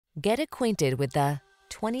Get acquainted with the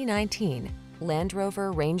 2019 Land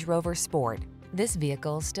Rover Range Rover Sport. This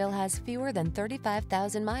vehicle still has fewer than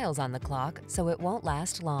 35,000 miles on the clock, so it won't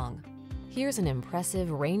last long. Here's an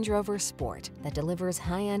impressive Range Rover Sport that delivers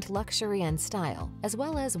high-end luxury and style, as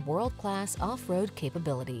well as world-class off-road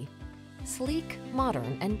capability. Sleek,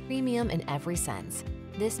 modern, and premium in every sense,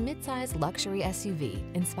 this midsize luxury SUV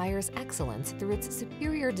inspires excellence through its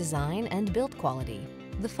superior design and build quality.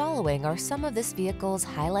 The following are some of this vehicle's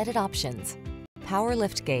highlighted options: power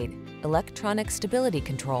liftgate, electronic stability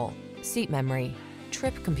control, seat memory,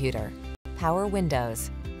 trip computer, power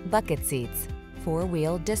windows, bucket seats,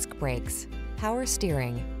 four-wheel disc brakes, power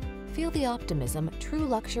steering. Feel the optimism true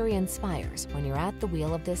luxury inspires when you're at the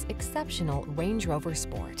wheel of this exceptional Range Rover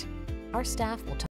Sport. Our staff will talk